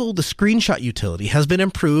 Spectacle, the screenshot utility, has been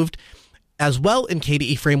improved as well in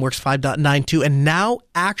KDE Frameworks 5.92, and now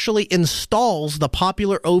actually installs the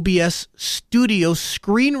popular OBS Studio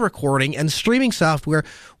screen recording and streaming software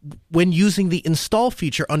when using the install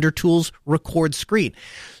feature under Tools Record Screen.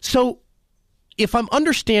 So if I'm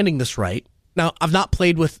understanding this right, now I've not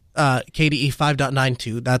played with KDE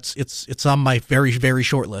 5.92, it's on my very, very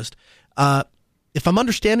short list. If I'm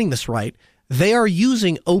understanding this right, they are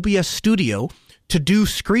using OBS Studio to do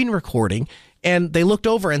screen recording. And they looked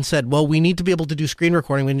over and said, well, we need to be able to do screen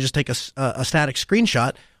recording. We can just take a static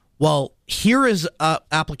screenshot. Well, here is an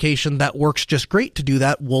application that works just great to do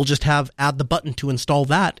that. We'll just add the button to install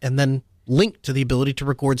that and then link to the ability to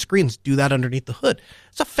record screens. Do that underneath the hood.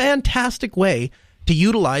 It's a fantastic way to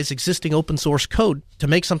utilize existing open source code to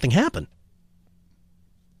make something happen.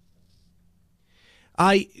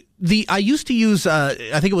 I used to use, I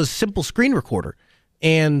think it was Simple Screen Recorder,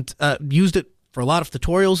 and used it for a lot of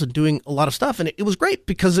tutorials and doing a lot of stuff. And it was great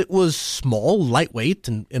because it was small, lightweight,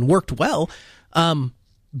 and worked well.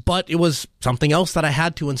 But it was something else that I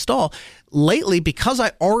had to install. Lately, because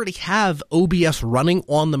I already have OBS running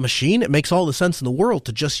on the machine, it makes all the sense in the world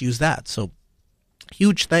to just use that. So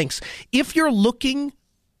huge thanks. If you're looking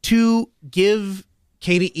to give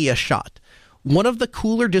KDE a shot, one of the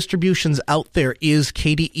cooler distributions out there is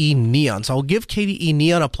KDE Neon. So I'll give KDE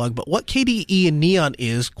Neon a plug, but what KDE Neon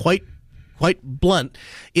is, quite blunt,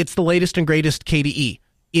 it's the latest and greatest KDE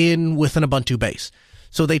with an Ubuntu base.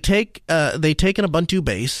 So they take an Ubuntu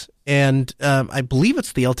base, and I believe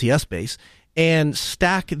it's the LTS base, and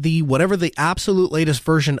stack whatever the absolute latest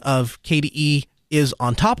version of KDE is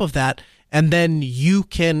on top of that, and then you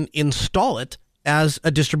can install it as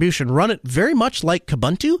a distribution. Run it very much like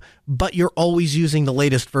Kubuntu, but you're always using the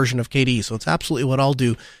latest version of KDE. So it's absolutely what I'll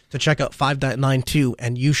do to check out 5.92,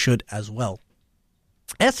 and you should as well.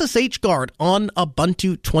 SSH Guard on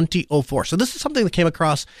Ubuntu 20.04. So this is something that came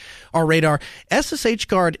across our radar. SSH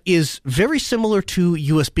Guard is very similar to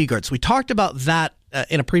USB Guard. So we talked about that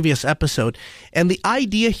in a previous episode. And the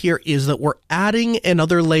idea here is that we're adding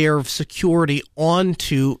another layer of security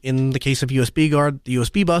onto, in the case of USB Guard, the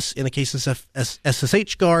USB bus, in the case of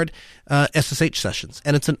SSH Guard, SSH sessions.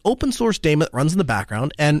 And it's an open source daemon that runs in the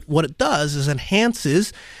background. And what it does is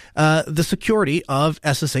enhances the security of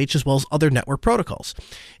SSH as well as other network protocols.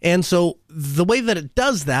 And so the way that it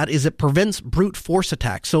does that is it prevents brute force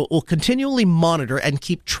attacks. So it will continually monitor and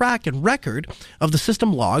keep track and record of the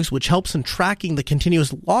system logs, which helps in tracking the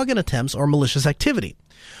continuous login attempts or malicious activity.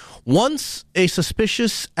 Once a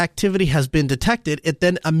suspicious activity has been detected, it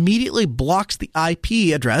then immediately blocks the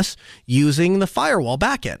IP address using the firewall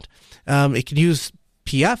backend. It can use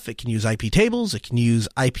PF, it can use IP tables, it can use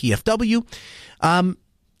IPFW.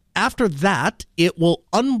 After that, it will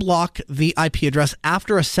unblock the IP address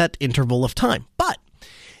after a set interval of time. But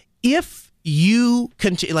if you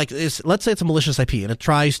continue, let's say it's a malicious IP and it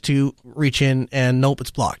tries to reach in and nope,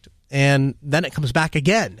 it's blocked. And then it comes back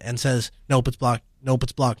again and says, nope, it's blocked, nope,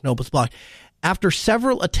 it's blocked, nope, it's blocked. After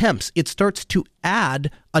several attempts, it starts to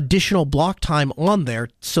add additional block time on there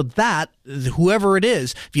so that whoever it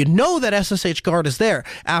is, if you know that SSH Guard is there,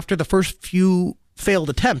 after the first few failed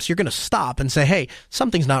attempts, you're going to stop and say, hey,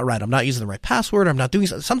 something's not right. I'm not using the right password. I'm not doing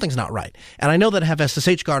something's not right. And I know that I have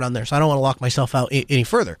SSH Guard on there, so I don't want to lock myself out any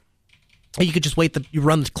further. You could just wait that you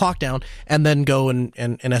run the clock down and then go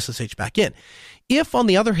and SSH back in. If, on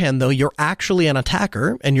the other hand, though, you're actually an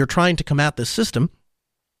attacker and you're trying to come at this system,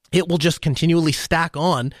 it will just continually stack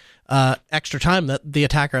on extra time that the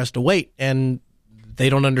attacker has to wait, and they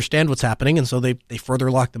don't understand what's happening, and so they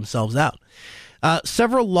further lock themselves out.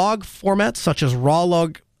 Several log formats such as raw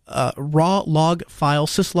log file,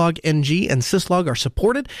 syslog ng, and syslog are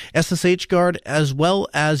supported. SSH Guard, as well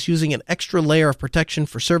as using an extra layer of protection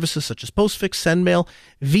for services such as Postfix, SendMail,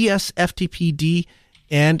 VS, FTPD,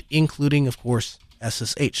 and including, of course,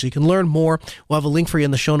 SSH. So you can learn more. We'll have a link for you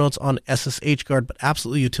in the show notes on SSH Guard, but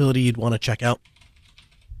absolutely utility you'd want to check out.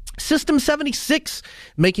 System 76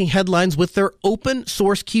 making headlines with their open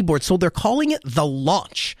source keyboard. So they're calling it the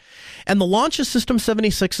Launch. And the Launch is System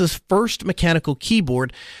 76's first mechanical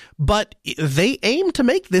keyboard, but they aim to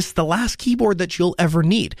make this the last keyboard that you'll ever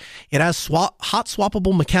need. It has hot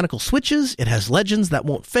swappable mechanical switches, it has legends that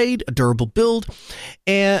won't fade, a durable build,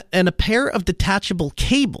 and a pair of detachable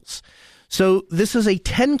cables. So this is a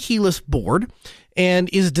 10 keyless board and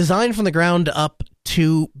is designed from the ground up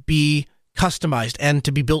to be customized and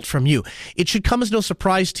to be built from you. It should come as no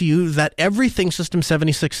surprise to you that everything System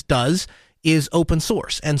 76 does is open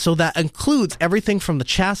source. And so that includes everything from the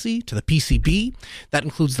chassis to the PCB. That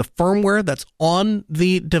includes the firmware that's on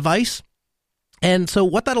the device. And so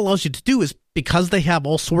what that allows you to do is, because they have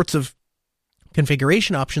all sorts of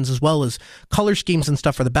configuration options as well as color schemes and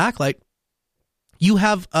stuff for the backlight, you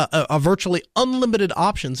have a virtually unlimited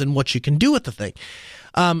options in what you can do with the thing.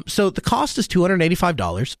 So the cost is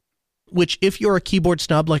 $285, which, if you're a keyboard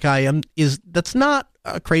snub like I am, that's not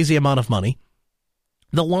a crazy amount of money.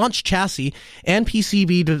 The Launch chassis and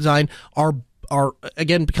PCB design are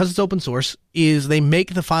again, because it's open source, is they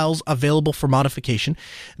make the files available for modification.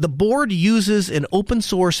 The board uses an open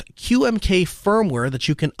source QMK firmware that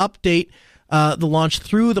you can update the Launch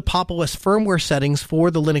through the Pop! OS firmware settings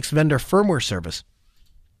for the Linux vendor firmware service.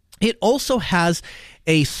 It also has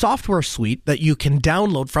a software suite that you can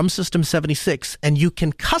download from System 76, and you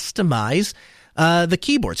can customize the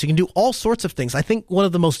keyboard. So you can do all sorts of things. I think one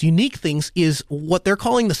of the most unique things is what they're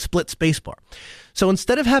calling the split spacebar. So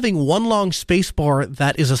instead of having one long spacebar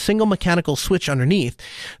that is a single mechanical switch underneath,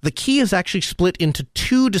 the key is actually split into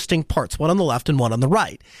two distinct parts, one on the left and one on the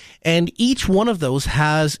right. And each one of those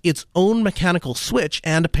has its own mechanical switch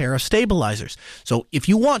and a pair of stabilizers. So if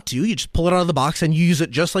you want to, you just pull it out of the box and you use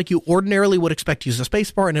it just like you ordinarily would expect to use a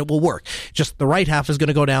spacebar, and it will work. Just the right half is going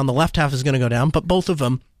to go down, the left half is going to go down, but both of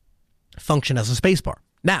them function as a spacebar.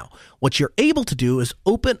 Now, what you're able to do is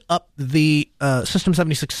open up the System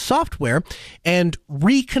 76 software and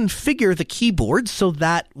reconfigure the keyboard so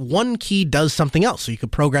that one key does something else. So you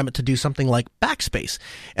could program it to do something like backspace.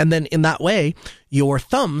 And then in that way, your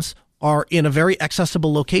thumbs are in a very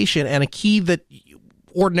accessible location, and a key that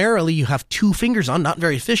ordinarily you have two fingers on, not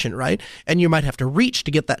very efficient, right? And you might have to reach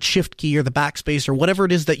to get that shift key or the backspace or whatever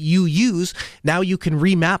it is that you use. Now you can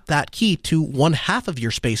remap that key to one half of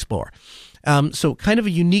your spacebar. So kind of a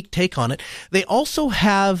unique take on it. They also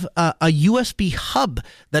have a USB hub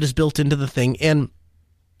that is built into the thing. And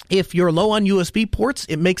if you're low on USB ports,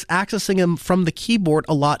 it makes accessing them from the keyboard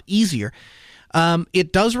a lot easier.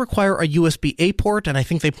 It does require a USB-A port, and I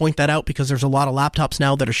think they point that out because there's a lot of laptops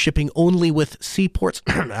now that are shipping only with C ports,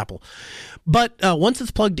 Apple. But once it's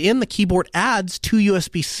plugged in, the keyboard adds two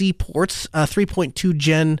USB-C ports, 3.2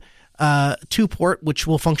 Gen 2 port, which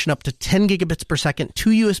will function up to 10 gigabits per second, two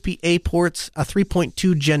USB-A ports, a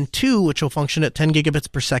 3.2 Gen 2, which will function at 10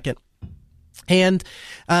 gigabits per second. And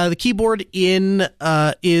the keyboard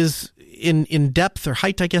is in depth or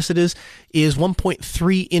height, I guess it is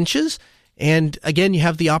 1.3 inches. And again, you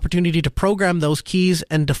have the opportunity to program those keys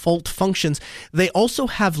and default functions. They also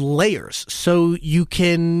have layers, so you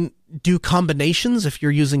can do combinations if you're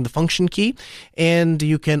using the function key, and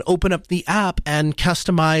you can open up the app and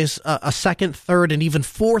customize a second, third, and even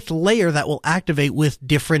fourth layer that will activate with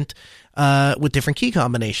different key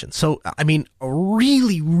combinations. So, I mean, a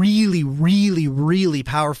really, really, really, really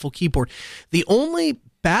powerful keyboard. The only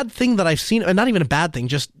bad thing that I've seen, not even a bad thing,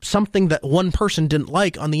 just something that one person didn't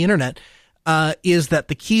like on the internet, is that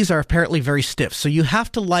the keys are apparently very stiff. So you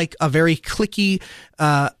have to like a very clicky,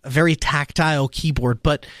 very tactile keyboard.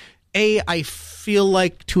 But A, I feel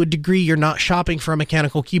like to a degree you're not shopping for a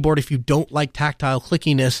mechanical keyboard if you don't like tactile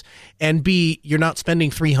clickiness. And B, you're not spending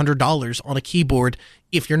 $300 on a keyboard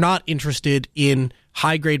if you're not interested in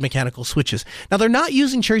high-grade mechanical switches. Now, they're not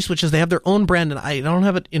using Cherry switches. They have their own brand, and I don't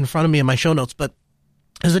have it in front of me in my show notes, but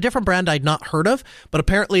there's a different brand I'd not heard of, but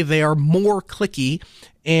apparently they are more clicky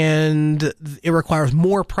and it requires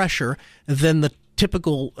more pressure than the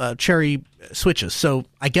typical Cherry switches. So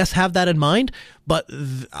I guess have that in mind, but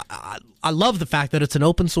I love the fact that it's an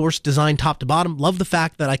open source design top to bottom. Love the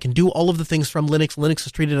fact that I can do all of the things from Linux. Linux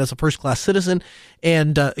is treated as a first-class citizen,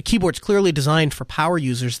 and a keyboard's clearly designed for power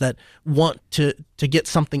users that want to get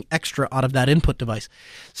something extra out of that input device.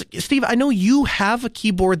 So, Steve, I know you have a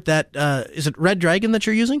keyboard that, is it Red Dragon that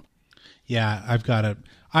you're using? Yeah, I've got it.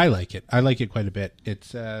 I like it. I like it quite a bit.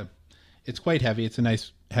 It's quite heavy. It's a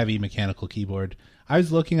nice, heavy mechanical keyboard. I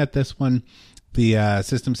was looking at this one, the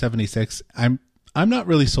System 76. I'm not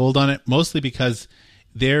really sold on it, mostly because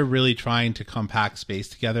they're really trying to compact space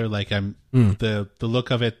together. Like the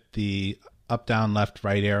look of it, the up, down, left,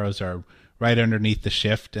 right arrows are right underneath the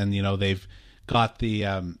shift, and they've got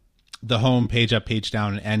the home, page up, page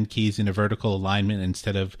down, and end keys in a vertical alignment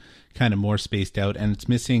instead of kind of more spaced out, and it's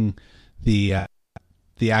missing the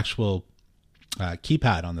actual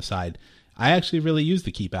keypad on the side. I actually really use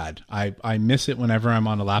the keypad. I miss it whenever I'm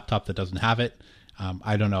on a laptop that doesn't have it.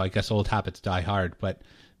 I don't know. I guess old habits die hard, but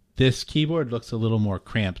this keyboard looks a little more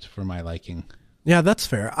cramped for my liking. Yeah, that's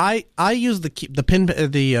fair. I use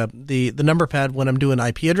the number pad when I'm doing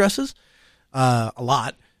IP addresses a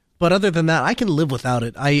lot, but other than that, I can live without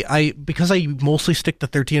it. Because I mostly stick to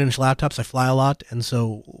 13-inch laptops. I fly a lot, and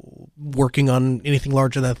so working on anything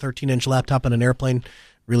larger than a 13-inch laptop on an airplane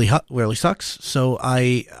really sucks. So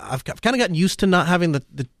I've kind of gotten used to not having the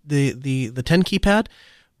 10 keypad,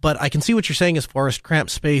 but I can see what you're saying as far as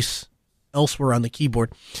cramped space elsewhere on the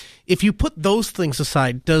keyboard. If you put those things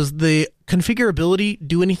aside, does the configurability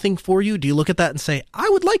do anything for you? Do you look at that and say, I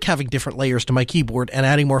would like having different layers to my keyboard and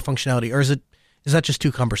adding more functionality, or is that just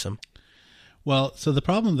too cumbersome? Well, so the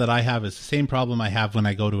problem that I have is the same problem I have when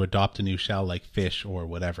I go to adopt a new shell like Fish or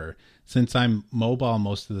whatever. Since I'm mobile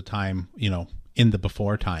most of the time, in the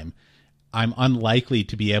before time, I'm unlikely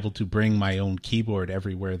to be able to bring my own keyboard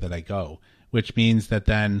everywhere that I go, which means that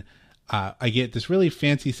then I get this really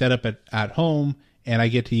fancy setup at home, and I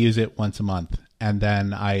get to use it once a month. And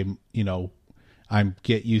then I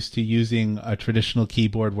get used to using a traditional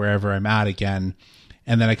keyboard wherever I'm at again.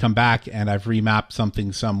 And then I come back and I've remapped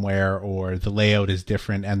something somewhere, or the layout is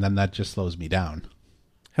different, and then that just slows me down.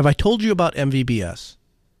 Have I told you about MVBS?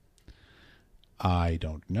 I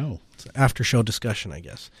don't know. It's an after-show discussion, I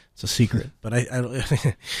guess. It's a secret, but I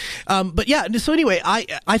don't. But yeah. So anyway,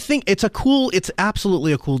 I think it's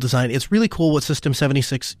absolutely a cool design. It's really cool what System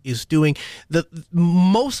 76 is doing.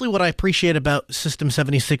 Mostly what I appreciate about System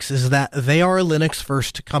 76 is that they are a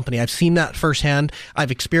Linux-first company. I've seen that firsthand. I've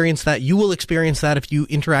experienced that. You will experience that if you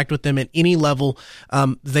interact with them at any level.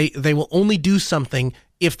 They will only do something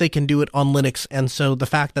if they can do it on Linux. And so the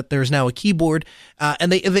fact that there's now a keyboard,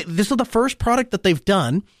 and this is the first product that they've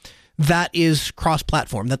done that is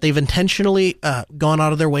cross-platform, that they've intentionally gone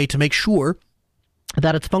out of their way to make sure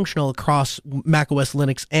that it's functional across macOS,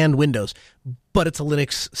 Linux, and Windows. But it's a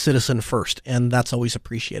Linux citizen first, and that's always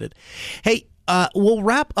appreciated. Hey, we'll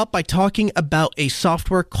wrap up by talking about a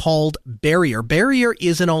software called Barrier. Barrier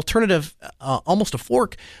is an alternative, almost a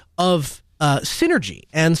fork of Synergy.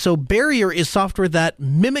 And so Barrier is software that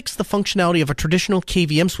mimics the functionality of a traditional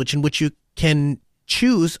KVM switch, in which you can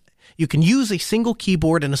use a single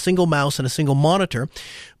keyboard and a single mouse and a single monitor,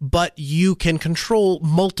 but you can control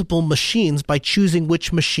multiple machines by choosing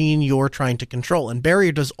which machine you're trying to control. And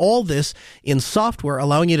Barrier does all this in software,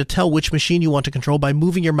 allowing you to tell which machine you want to control by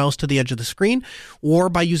moving your mouse to the edge of the screen or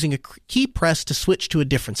by using a key press to switch to a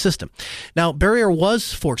different system. Now, Barrier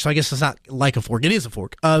was forked, so I guess it's not like a fork, it is a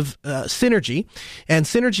fork, of Synergy. And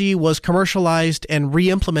Synergy was commercialized and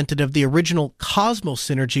re-implemented of the original Cosmos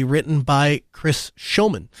Synergy written by Chris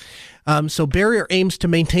Schoeman. So Barrier aims to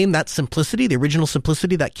maintain that simplicity, the original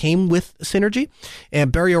simplicity that came with Synergy.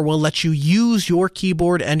 And Barrier will let you use your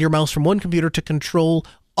keyboard and your mouse from one computer to control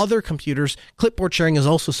other computers. Clipboard sharing is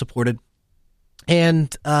also supported.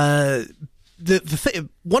 And one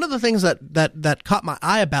of the things that caught my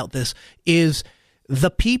eye about this is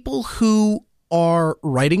the people who are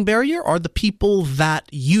writing Barrier are the people that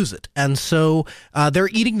use it. And so they're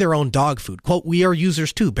eating their own dog food. Quote, "We are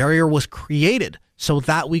users too. Barrier was created so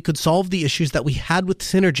that we could solve the issues that we had with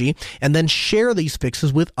Synergy and then share these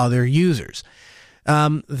fixes with other users."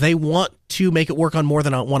 They want to make it work on more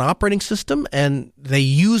than one operating system, and they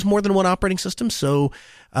use more than one operating system. So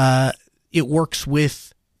it works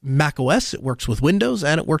with macOS, it works with Windows,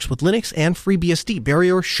 and it works with Linux and FreeBSD.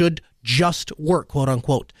 Barrier should just work, quote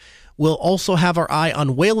unquote. We'll also have our eye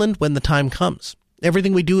on Wayland when the time comes.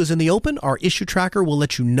 Everything we do is in the open. Our issue tracker will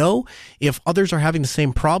let you know if others are having the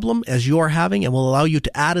same problem as you are having, and will allow you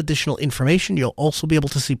to add additional information. You'll also be able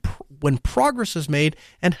to see when progress is made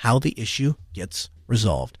and how the issue gets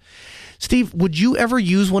resolved. Steve, would you ever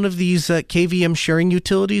use one of these KVM sharing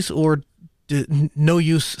utilities, or no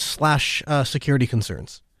use / security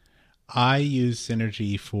concerns? I used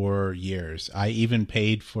Synergy for years. I even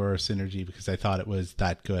paid for Synergy because I thought it was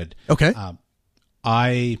that good. Okay.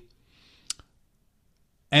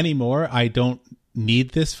 Anymore, I don't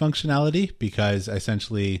need this functionality because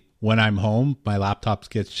essentially when I'm home, my laptop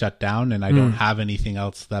gets shut down and I don't have anything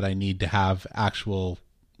else that I need to have actual,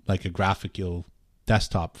 like a graphical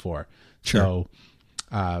desktop for. Sure.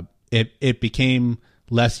 So it became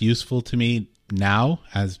less useful to me now,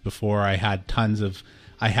 as before I had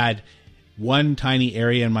one tiny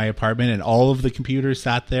area in my apartment and all of the computers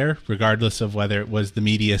sat there, regardless of whether it was the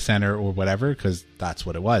media center or whatever, because that's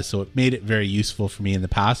what it was. So it made it very useful for me in the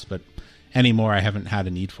past, but anymore I haven't had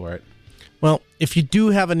a need for it. Well, if you do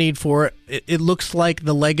have a need for it, it looks like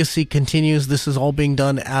the legacy continues. This is all being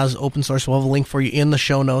done as open source. We'll have a link for you in the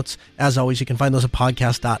show notes. As always, you can find those at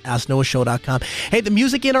podcast.asknoahshow.com. Hey, the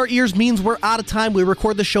music in our ears means we're out of time. We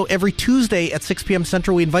record the show every Tuesday at 6 p.m.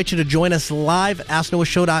 Central. We invite you to join us live at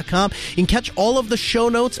asknoahshow.com. You can catch all of the show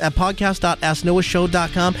notes at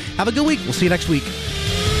podcast.asknoahshow.com. Have a good week. We'll see you next week.